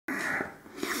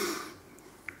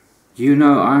You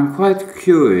know, I'm quite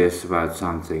curious about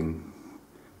something.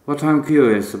 What I'm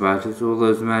curious about is all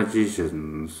those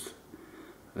magicians,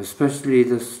 especially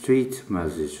the street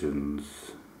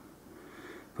magicians.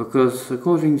 Because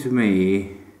according to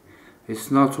me,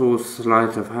 it's not all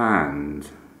sleight of hand.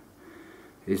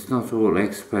 It's not all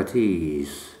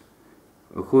expertise.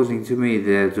 According to me,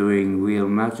 they're doing real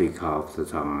magic half the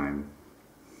time.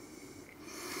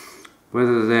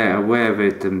 Whether they're aware of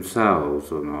it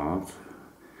themselves or not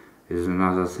is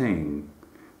another thing.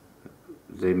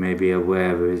 They may be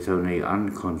aware of it only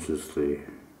unconsciously.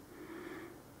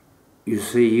 You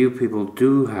see, you people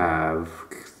do have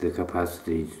the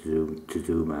capacity to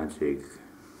do magic,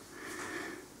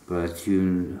 but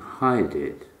you hide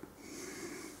it.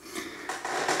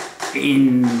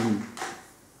 In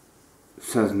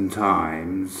certain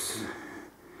times,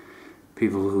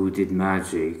 people who did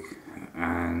magic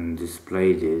and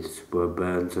displayed it were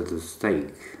burnt at the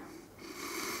stake.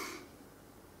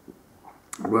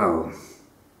 Well,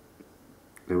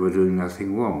 they were doing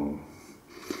nothing wrong.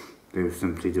 They were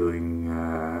simply doing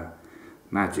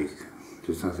magic.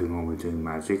 There's nothing wrong with doing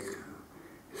magic.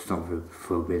 It's not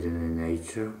forbidden in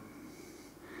nature.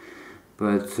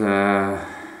 But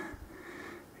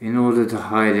in order to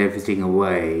hide everything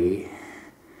away,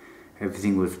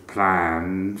 everything was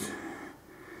planned,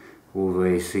 all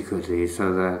very secretly,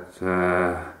 so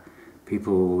that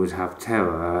people would have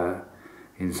terror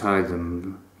inside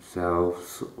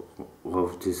themselves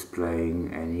of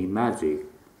displaying any magic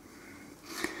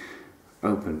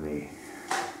openly.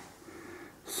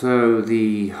 So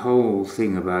the whole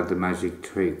thing about the magic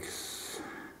tricks,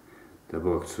 the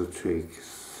box of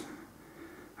tricks,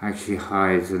 actually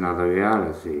hides another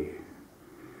reality.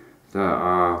 There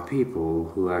are people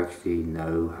who actually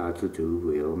know how to do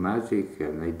real magic,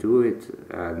 and they do it,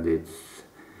 and it's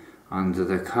under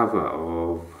the cover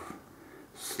of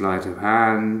sleight of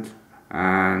hand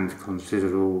and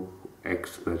considerable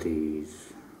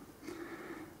expertise.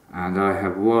 And I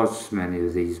have watched many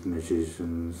of these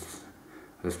magicians,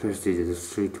 especially the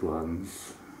street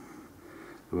ones,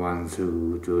 the ones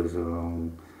who do it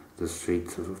along the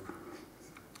streets of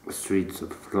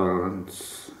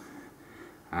Florence,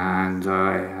 and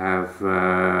I have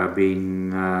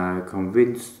been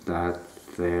convinced that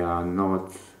they are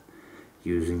not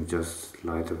using just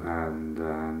sleight of hand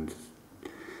and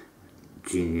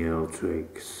genial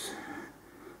tricks.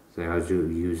 They are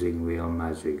using real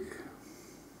magic.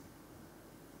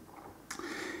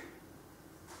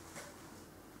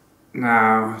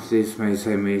 Now, this may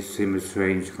seem a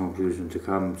strange conclusion to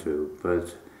come to,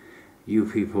 but you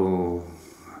people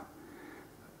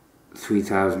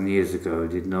 3,000 years ago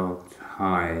did not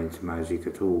hide magic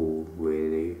at all,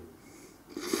 really.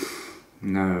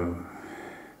 No.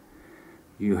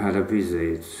 You had a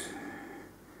visit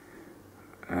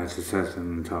at a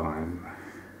certain time,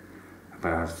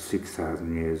 about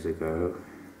 6,000 years ago,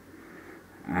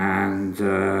 and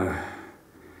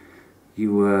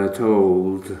you were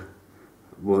told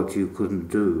what you couldn't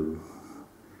do,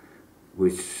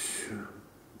 which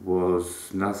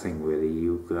was nothing really.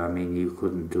 You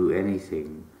couldn't do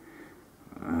anything,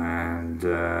 and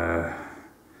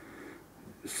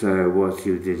so what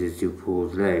you did is you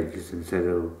pulled legs instead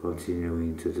of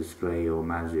continuing to display your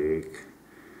magic.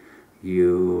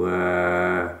 You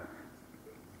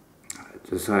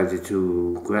decided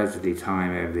to gradually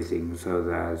time everything so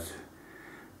that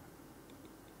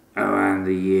around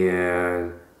the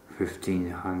year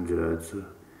 1500,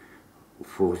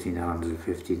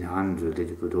 1500,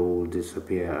 it would all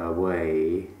disappear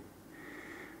away,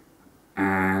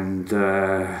 and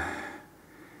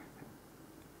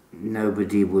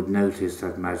nobody would notice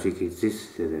that magic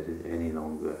existed any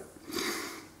longer.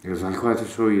 Because I quite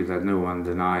assure you that no one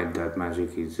denied that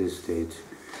magic existed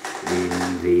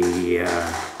in the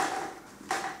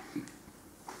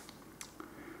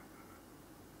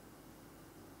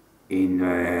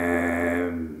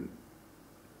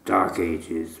Dark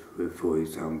Ages, for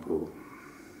example,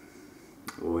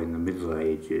 or in the Middle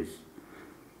Ages.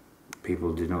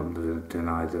 People did not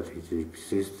deny that it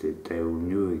existed. They all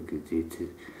knew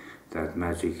that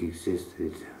magic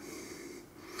existed.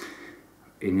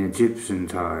 In Egyptian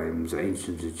times,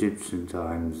 ancient Egyptian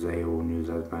times, they all knew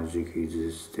that magic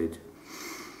existed.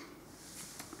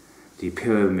 The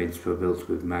pyramids were built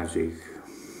with magic,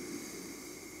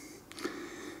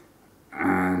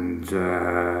 and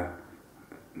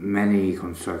many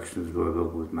constructions were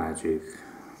built with magic,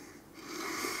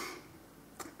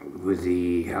 with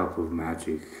the help of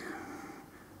magic,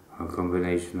 a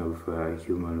combination of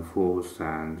human force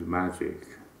and magic.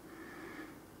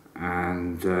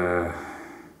 And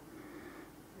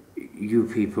you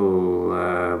people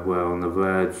were on the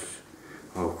verge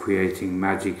of creating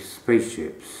magic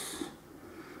spaceships.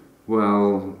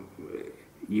 Well,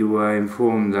 you were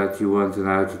informed that you weren't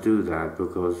allowed to do that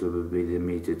because it would be the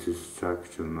immediate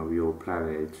destruction of your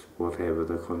planet, whatever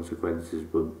the consequences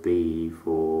would be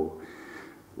for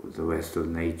the rest of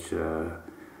nature.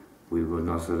 We would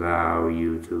not allow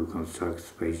you to construct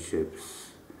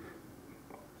spaceships.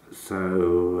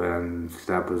 So, and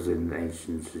that was in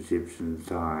ancient Egyptian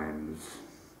times.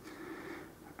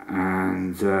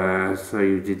 And so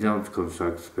you did not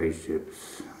construct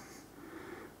spaceships.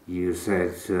 You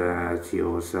said to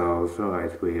yourselves,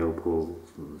 right, we'll pull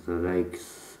the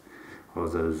legs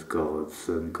of those gods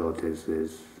and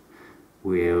goddesses.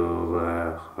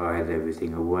 We'll hide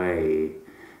everything away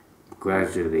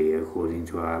gradually according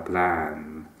to our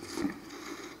plan.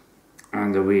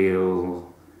 And the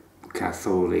real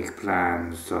Catholic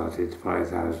plan started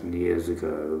 5,000 years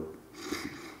ago.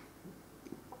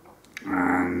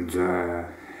 And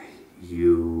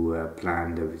you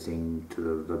planned everything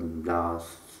to the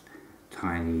last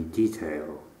tiny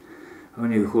detail.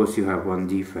 Only of course you have one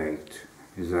defect,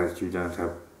 is that you don't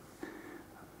have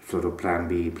sort of plan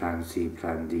B, plan C,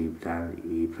 plan D, plan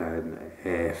E, plan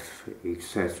F,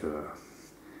 etc.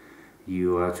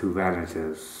 You are too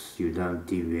vanitous, you don't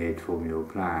deviate from your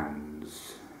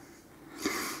plans.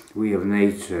 We of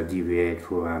nature deviate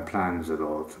from our plans a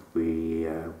lot. We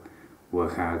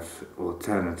work out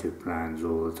alternative plans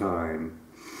all the time,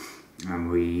 and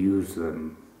we use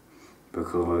them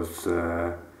because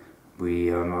we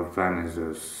are not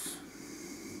vanitous.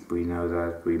 We know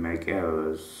that we make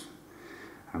errors,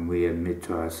 and we admit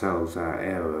to ourselves our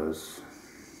errors.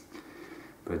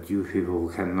 But you people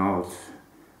cannot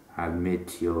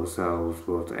admit yourselves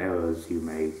what errors you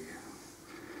make.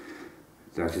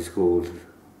 That is called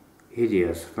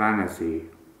hideous vanity.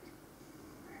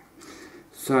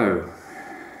 So,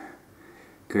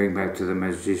 going back to the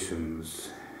magicians,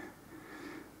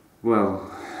 well,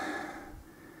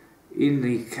 in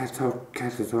the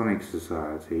Catatonic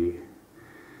Society,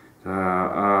 there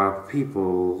are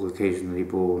people occasionally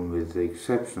born with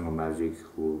exceptional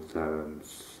magical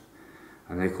talents,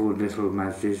 and they're called little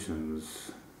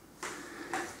magicians.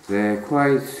 They're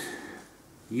quite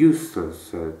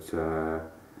useless at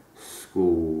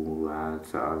school and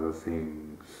other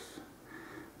things,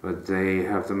 but they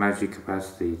have the magic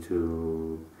capacity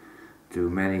to do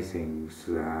many things,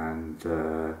 and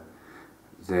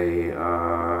they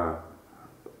are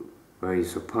very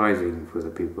surprising for the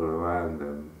people around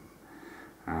them.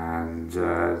 And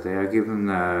they are given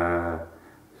a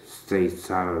state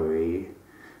salary.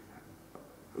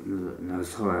 No,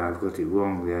 sorry, I've got it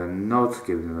wrong. They are not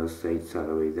given a state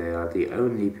salary. They are the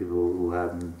only people who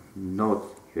have not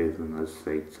given a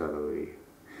state salary,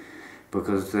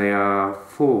 because they are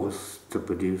forced to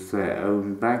produce their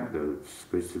own banknotes,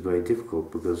 which is very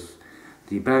difficult because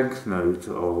the banknote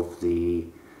of the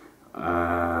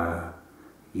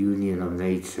Union of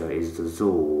Nature is the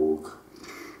Zorg,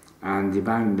 and the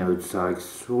banknotes are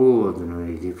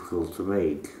extraordinarily difficult to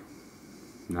make.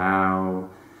 Now,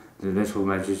 the little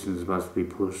magicians must be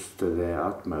pushed to their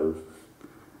utmost,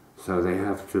 so they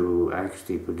have to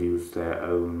actually produce their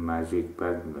own magic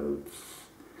banknotes.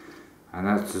 And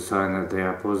that's a sign that they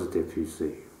are positive, you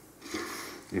see.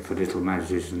 If a little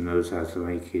magician knows how to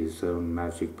make his own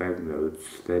magic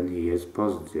banknotes, then he is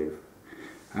positive.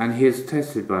 And he is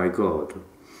tested by God.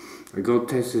 God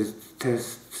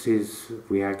tests his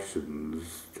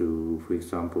reactions to, for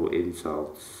example,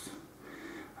 insults,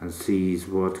 and sees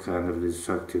what kind of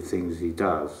destructive things he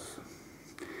does.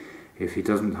 If he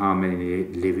doesn't harm any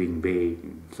living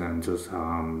beings and just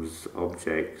harms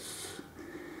objects,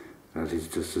 that is,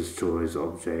 just destroys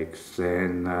objects,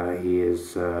 then he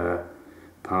is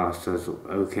passed as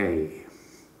okay.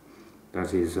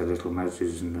 That is a little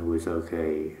magician who is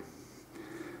okay,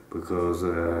 because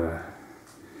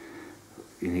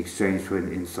in exchange for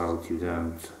an insult you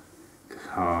don't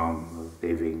harm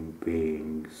living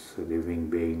beings. Living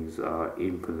beings are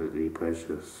infinitely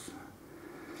precious.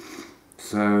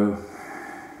 So,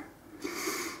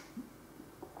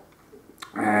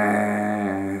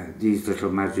 these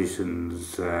little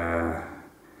magicians,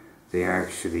 they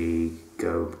actually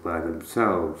go by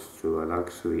themselves to a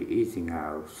luxury eating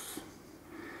house,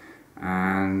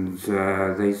 and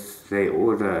they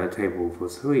order a table for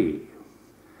 3,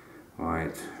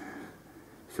 right?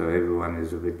 So everyone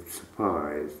is a bit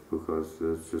surprised because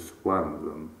there's just one of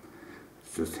them,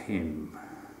 it's just him.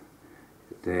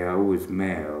 They are always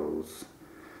males,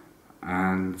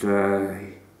 and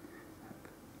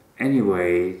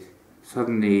anyway,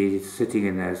 suddenly sitting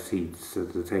in their seats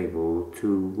at the table,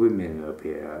 2 women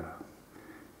appear,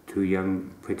 2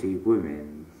 young pretty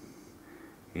women.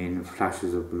 in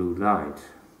flashes of blue light.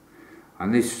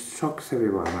 And this shocks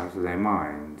everyone out of their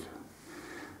mind.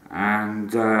 And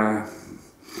the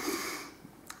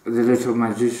little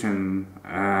magician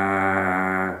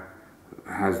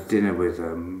has dinner with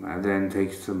them and then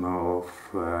takes them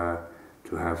off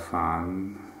to have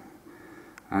fun.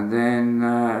 And then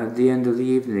at the end of the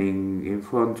evening, in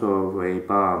front of a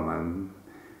barman,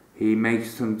 he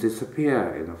makes them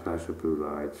disappear in a flash of blue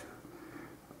light.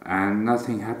 And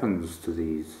nothing happens to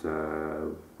these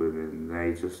women,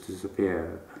 they just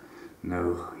disappear.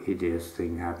 No hideous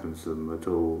thing happens to them at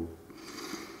all.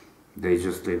 They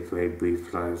just live very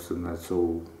brief lives and that's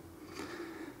all.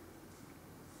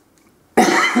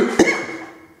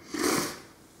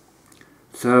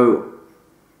 So,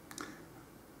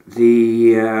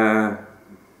 the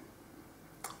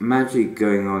magic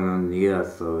going on the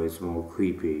earth though is more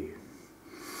creepy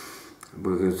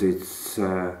because it's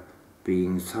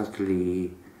being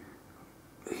subtly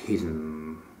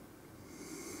hidden.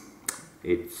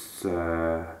 It's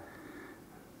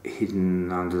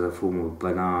hidden under the form of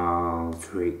banal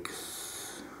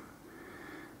tricks,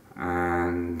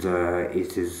 and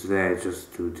it is there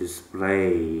just to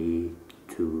display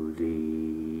to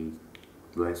the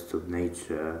rest of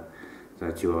nature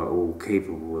that you are all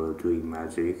capable of doing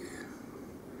magic,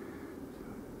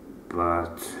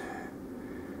 but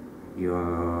you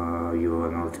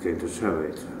are not going to show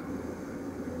it.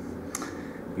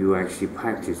 You actually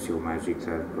practice your magic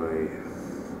that way.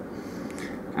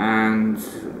 And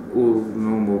all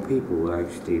normal people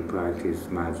actually practice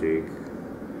magic.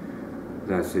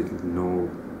 That's it.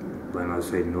 When I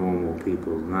say normal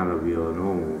people, none of you are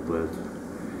normal, but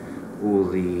all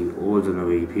the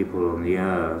ordinary people on the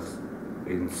earth,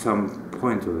 in some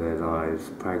point of their lives,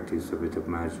 practice a bit of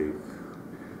magic.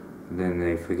 Then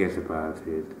they forget about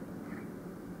it.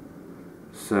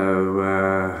 So,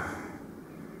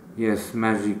 yes,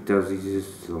 magic does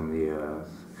exist on the earth.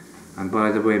 And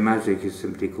by the way, magic is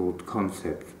simply called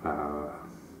concept power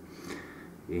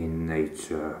in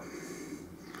nature.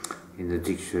 In the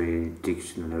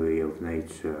dictionary of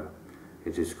nature,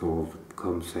 it is called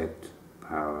concept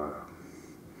power.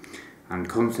 And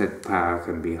concept power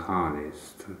can be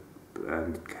harnessed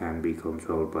and can be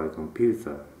controlled by a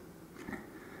computer.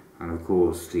 And of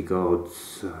course, the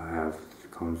gods have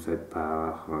concept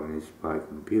power harnessed by a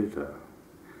computer.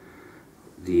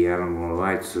 The Animal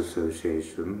Rights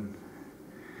Association,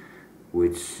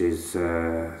 which is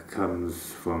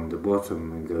comes from the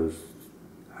bottom and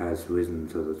has risen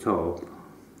to the top,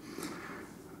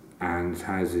 and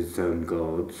has its own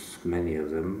gods, many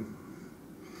of them,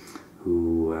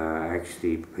 who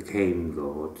actually became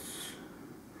gods.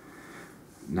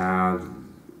 Now,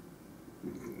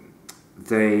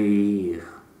 they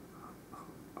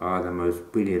are the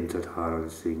most brilliant at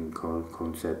harnessing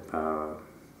concept power,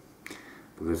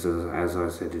 because as I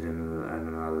said in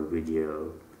another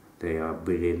video, they are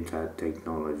brilliant at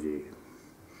technology.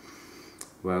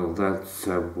 Well, that's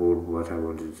what I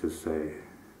wanted to say.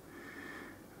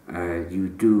 You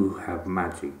do have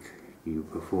magic, you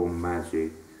perform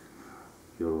magic,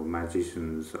 your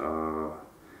magicians are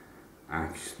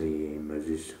actually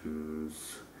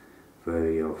magicians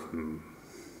very often.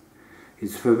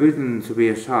 It's forbidden to be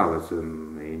a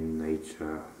charlatan in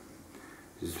nature.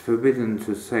 It's forbidden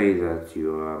to say that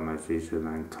you are a magician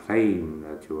and claim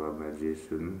that you are a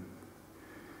magician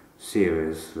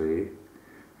seriously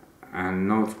and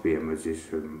not be a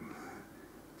magician.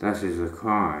 That is a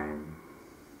crime,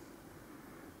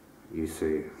 you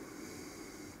see.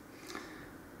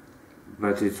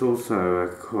 But it's also a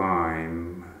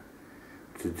crime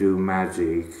to do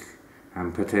magic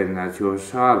and pretend that you're a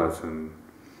charlatan.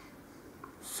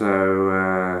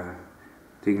 So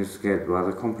things get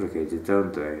rather complicated,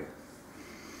 don't they?